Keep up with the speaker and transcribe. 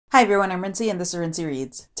Hi everyone, I'm Rincey and this is Rincey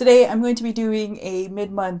Reads. Today I'm going to be doing a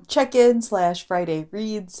mid-month check-in / Friday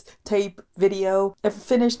reads type video. I've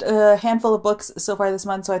finished a handful of books so far this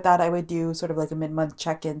month, so I thought I would do sort of like a mid-month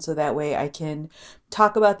check-in so that way I can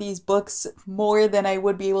talk about these books more than I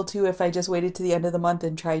would be able to if I just waited to the end of the month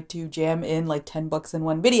and tried to jam in like 10 books in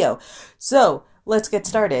one video. So let's get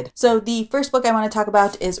started. So the first book I want to talk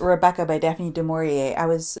about is Rebecca by Daphne du Maurier. I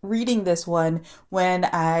was reading this one when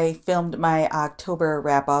I filmed my October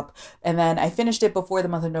wrap-up, and then I finished it before the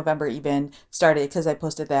month of November even started because I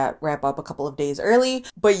posted that wrap-up a couple of days early.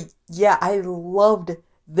 But yeah, I loved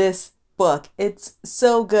this book. It's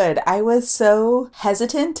so good. I was so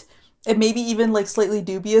hesitant and maybe even like slightly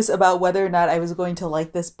dubious about whether or not I was going to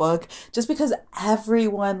like this book just because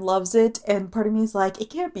everyone loves it, and part of me is like, it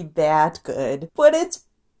can't be that good, but it's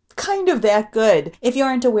kind of that good. If you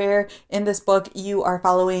aren't aware, in this book you are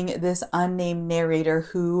following this unnamed narrator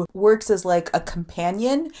who works as like a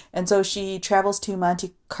companion, and so she travels to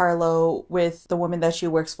Monte Carlo with the woman that she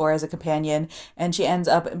works for as a companion, and she ends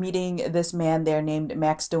up meeting this man there named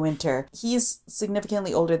Max de Winter. He's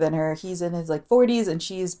significantly older than her. He's in his like 40s and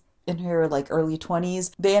she's in her like early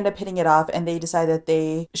 20s. They end up hitting it off and they decide that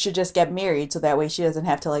they should just get married so that way she doesn't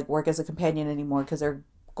have to like work as a companion anymore because they're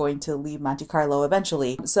going to leave Monte Carlo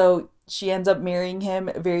eventually. So she ends up marrying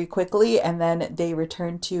him very quickly, and then they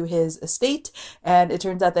return to his estate, and it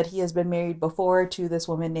turns out that he has been married before to this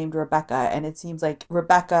woman named Rebecca, and it seems like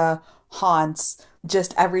Rebecca haunts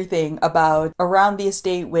just everything about around the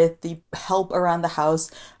estate with the help around the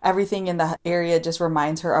house. Everything in the area just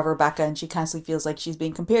reminds her of Rebecca, and she constantly feels like she's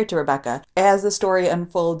being compared to Rebecca. As the story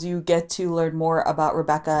unfolds, you get to learn more about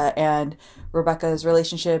Rebecca and Rebecca's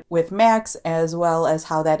relationship with Max, as well as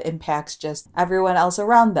how that impacts just everyone else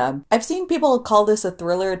around them. I've seen people call this a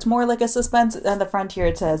thriller. It's more like a suspense. On the front here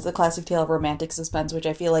it says the classic tale of romantic suspense, which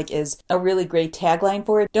I feel like is a really great tagline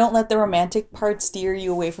for it. Don't let the romantic part steer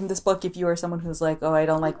you away from this book if you are someone who's like, oh, I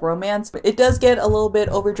don't like romance. It does get a little bit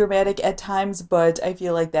over dramatic at times, but I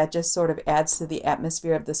feel like that just sort of adds to the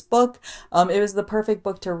atmosphere of this book. It was the perfect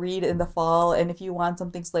book to read in the fall, and if you want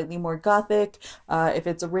something slightly more gothic, if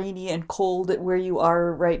it's rainy and cold where you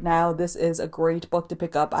are right now, this is a great book to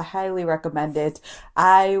pick up. I highly recommend it.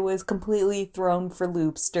 I was completely thrown for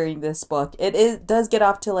loops during this book. It does get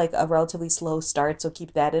off to like a relatively slow start, so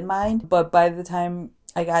keep that in mind, but by the time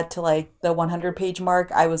I got to like the 100-page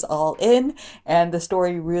mark, I was all in, and the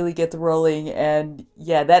story really gets rolling, and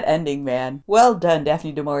yeah, that ending, man. Well done,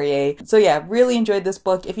 Daphne du Maurier. So yeah, really enjoyed this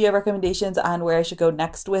book. If you have recommendations on where I should go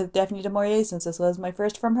next with Daphne du Maurier, since this was my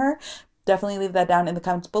first from her, definitely leave that down in the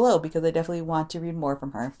comments below because I definitely want to read more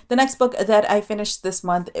from her. The next book that I finished this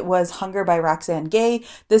month was Hunger by Roxane Gay.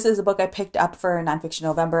 This is a book I picked up for Nonfiction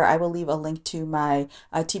November. I will leave a link to my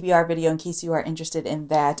TBR video in case you are interested in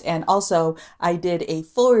that. And also, I did a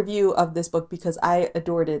full review of this book because I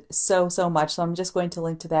adored it so much. So I'm just going to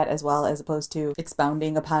link to that as well, as opposed to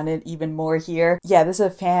expounding upon it even more here. Yeah, this is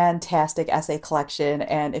a fantastic essay collection,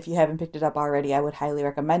 and if you haven't picked it up already, I would highly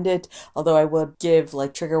recommend it. Although I would give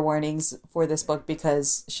like trigger warnings for this book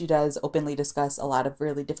because she does openly discuss a lot of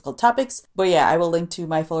really difficult topics. But yeah, I will link to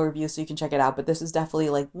my full review so you can check it out. But this is definitely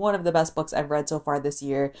like one of the best books I've read so far this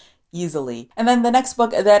year, easily. And then the next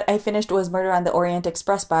book that I finished was Murder on the Orient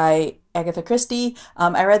Express by Agatha Christie.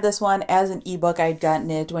 I read this one as an ebook. I'd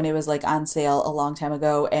gotten it when it was like on sale a long time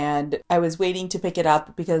ago, and I was waiting to pick it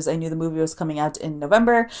up because I knew the movie was coming out in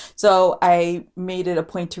November, so I made it a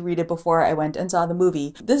point to read it before I went and saw the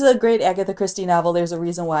movie. This is a great Agatha Christie novel. There's a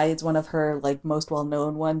reason why it's one of her like most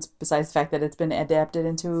well-known ones, besides the fact that it's been adapted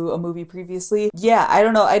into a movie previously. Yeah, I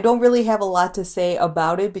don't know. I don't really have a lot to say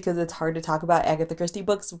about it because it's hard to talk about Agatha Christie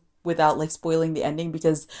books without like spoiling the ending,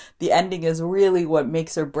 because the ending is really what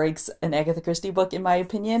makes or breaks an Agatha Christie book in my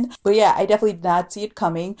opinion. But yeah, I definitely did not see it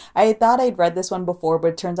coming. I thought I'd read this one before, but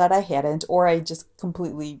it turns out I hadn't, or I just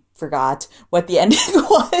completely forgot what the ending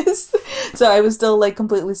was. So I was still like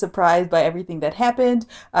completely surprised by everything that happened.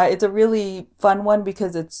 It's a really fun one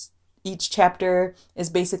because each chapter is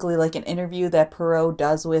basically like an interview that Poirot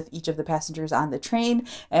does with each of the passengers on the train,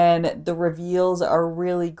 and the reveals are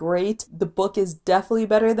really great. The book is definitely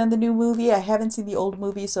better than the new movie. I haven't seen the old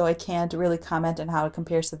movie, so I can't really comment on how it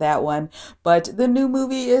compares to that one, but the new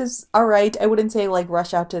movie is alright. I wouldn't say like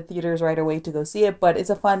rush out to theaters right away to go see it, but it's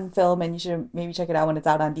a fun film and you should maybe check it out when it's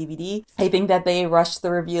out on DVD. I think that they rushed the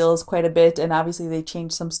reveals quite a bit, and obviously they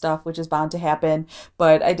changed some stuff, which is bound to happen,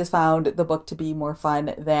 but I just found the book to be more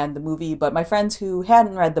fun than the movie. But my friends who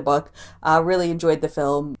hadn't read the book really enjoyed the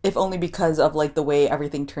film, if only because of like the way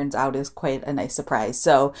everything turns out is quite a nice surprise.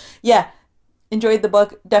 So yeah, enjoyed the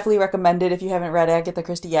book. Definitely recommend it if you haven't read Agatha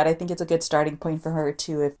Christie yet. I think it's a good starting point for her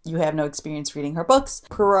too if you have no experience reading her books.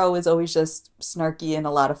 Poirot is always just snarky and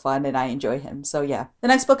a lot of fun, and I enjoy him. So yeah. The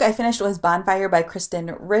next book I finished was Bonfire by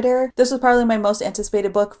Kristen Ritter. This was probably my most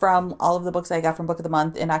anticipated book from all of the books I got from Book of the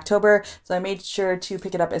Month in October, so I made sure to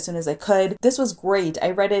pick it up as soon as I could. This was great.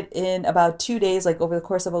 I read it in about 2 days, like over the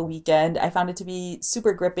course of a weekend. I found it to be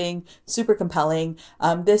super gripping, super compelling.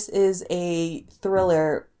 This is a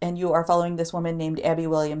thriller, and you are following this woman named Abby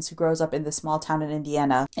Williams who grows up in this small town in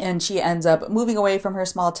Indiana, and she ends up moving away from her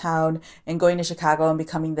small town and going to Chicago and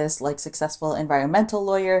becoming this like successful environmental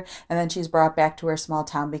lawyer. And then she's brought back to her small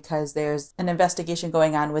town because there's an investigation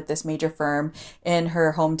going on with this major firm in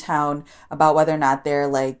her hometown about whether or not they're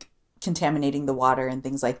like contaminating the water and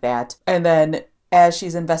things like that. And then as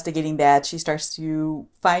she's investigating that, she starts to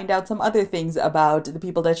find out some other things about the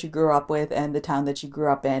people that she grew up with and the town that she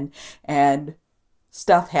grew up in, and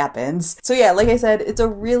stuff happens. So yeah, like I said, it's a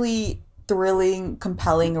really thrilling,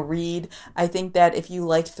 compelling read. I think that if you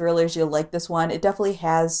like thrillers, you'll like this one. It definitely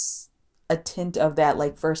has a tint of that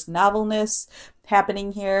like first novelness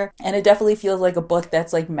happening here, and it definitely feels like a book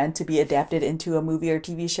that's like meant to be adapted into a movie or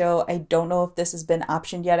TV show. I don't know if this has been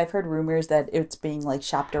optioned yet. I've heard rumors that it's being like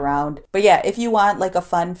shopped around, but yeah, if you want like a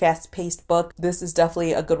fun, fast-paced book, this is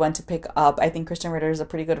definitely a good one to pick up. I think Kristen Ritter is a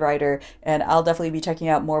pretty good writer, and I'll definitely be checking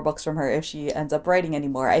out more books from her if she ends up writing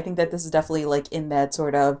anymore. I think that this is definitely like in that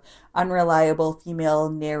sort of unreliable female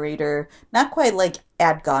narrator, not quite like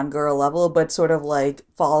at Gone Girl level, but sort of like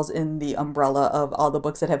falls in the umbrella of all the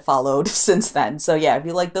books that have followed since then. So yeah, if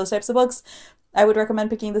you like those types of books, I would recommend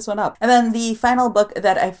picking this one up. And then the final book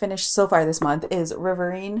that I finished so far this month is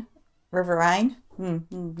Riverine?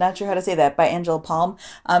 Not sure how to say that, by Angela Palm.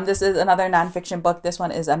 This is another nonfiction book. This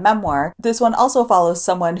one is a memoir. This one also follows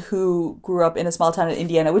someone who grew up in a small town in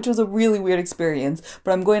Indiana, which was a really weird experience,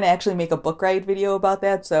 but I'm going to actually make a book ride video about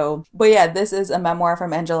that. But yeah, this is a memoir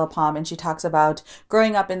from Angela Palm, and she talks about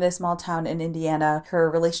growing up in this small town in Indiana,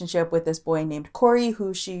 her relationship with this boy named Corey,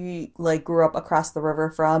 who she like grew up across the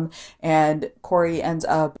river from, and Corey ends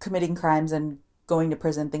up committing crimes and going to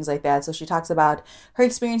prison, things like that. So she talks about her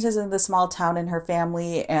experiences in the small town and her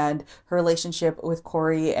family and her relationship with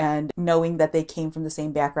Corey, and knowing that they came from the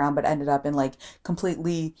same background but ended up in like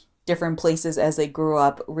completely different places as they grew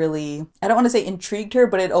up. Really, I don't want to say intrigued her,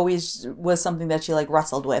 but it always was something that she like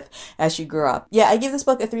wrestled with as she grew up. Yeah, I gave this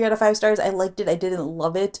book a 3 out of 5 stars. I liked it. I didn't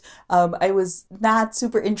love it. I was not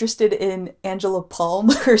super interested in Angela Palm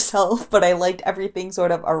herself, but I liked everything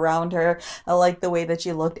sort of around her. I liked the way that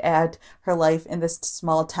she looked at her life in this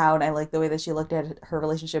small town. I liked the way that she looked at her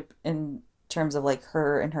relationship in terms of like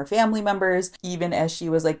her and her family members, even as she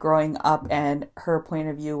was like growing up and her point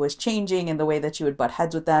of view was changing, and the way that she would butt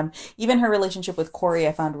heads with them. Even her relationship with Corey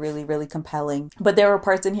I found really, really compelling. But there were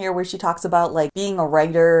parts in here where she talks about like being a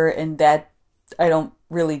writer, and that I don't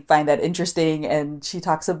really find that interesting. And she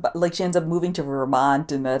talks about like she ends up moving to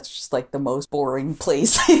Vermont, and that's just like the most boring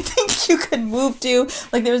place I think you could move to.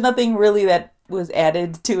 Like there was nothing really that was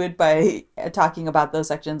added to it by talking about those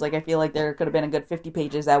sections. Like I feel like there could have been a good 50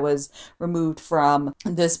 pages that was removed from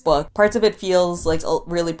this book. Parts of it feels like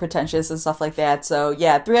really pretentious and stuff like that. So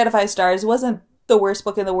yeah, 3 out of 5 stars. Wasn't the worst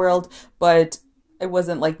book in the world, but it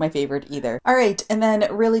wasn't like my favorite either. All right, and then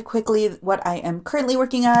really quickly, what I am currently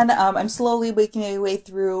working on. I'm slowly making my way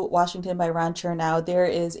through Washington by Ron Chernow. There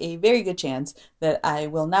is a very good chance that I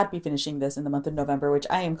will not be finishing this in the month of November, which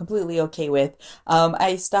I am completely okay with.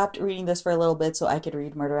 I stopped reading this for a little bit so I could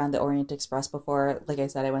read Murder on the Orient Express before, like I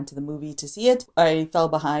said, I went to the movie to see it. I fell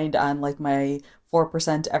behind on like my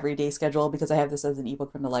 4% everyday schedule because I have this as an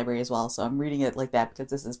ebook from the library as well. So I'm reading it like that because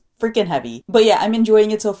this is freaking heavy. But yeah, I'm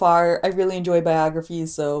enjoying it so far. I really enjoy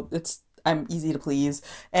biographies, so I'm easy to please.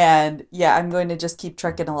 And yeah, I'm going to just keep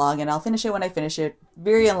trekking along, and I'll finish it when I finish it.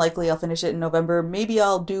 Very unlikely I'll finish it in November. Maybe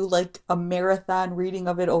I'll do like a marathon reading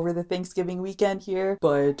of it over the Thanksgiving weekend here,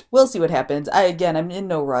 but we'll see what happens. I'm in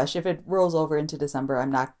no rush. If it rolls over into December,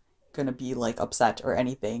 I'm not gonna be like upset or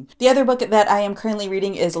anything. The other book that I am currently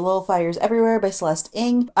reading is Little Fires Everywhere by Celeste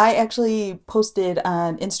Ng. I actually posted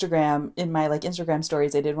on Instagram in my like Instagram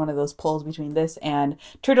stories. I did one of those polls between this and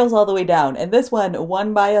Turtles All the Way Down, and this one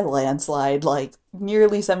won by a landslide. Like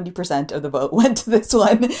nearly 70% of the vote went to this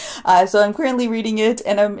one. So I'm currently reading it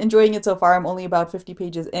and I'm enjoying it so far. I'm only about 50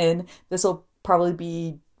 pages in. This will probably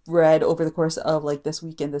be read over the course of like this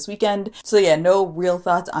weekend. So yeah, no real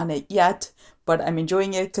thoughts on it yet, but I'm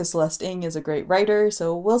enjoying it because Celeste Ng is a great writer,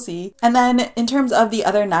 so we'll see. And then in terms of the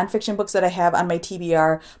other nonfiction books that I have on my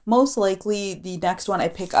TBR, most likely the next one I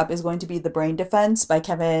pick up is going to be The Brain Defense by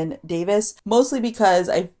Kevin Davis, mostly because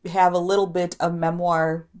I have a little bit of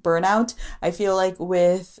memoir burnout. I feel like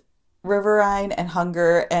with Riverine and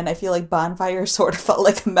Hunger, and I feel like Bonfire sort of felt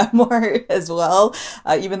like a memoir as well,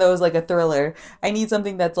 even though it was like a thriller. I need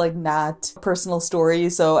something that's like not personal story,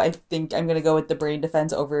 so I think I'm gonna go with The Brain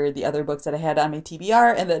Defense over the other books that I had on my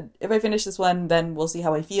TBR, and then if I finish this one, then we'll see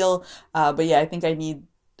how I feel. But yeah, I think I need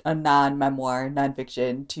a non-memoir,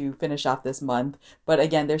 non-fiction to finish off this month. But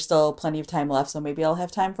again, there's still plenty of time left, so maybe I'll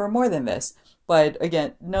have time for more than this. But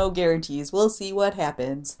again, no guarantees. We'll see what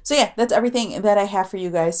happens. So yeah, that's everything that I have for you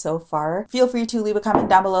guys so far. Feel free to leave a comment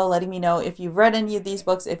down below letting me know if you've read any of these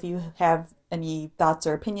books, if you have any thoughts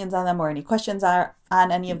or opinions on them, or any questions on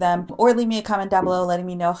any of them, or leave me a comment down below letting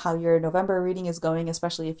me know how your November reading is going,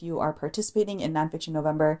 especially if you are participating in Nonfiction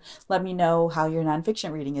November. Let me know how your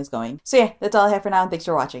nonfiction reading is going. So yeah, that's all I have for now, and thanks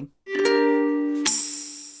for watching.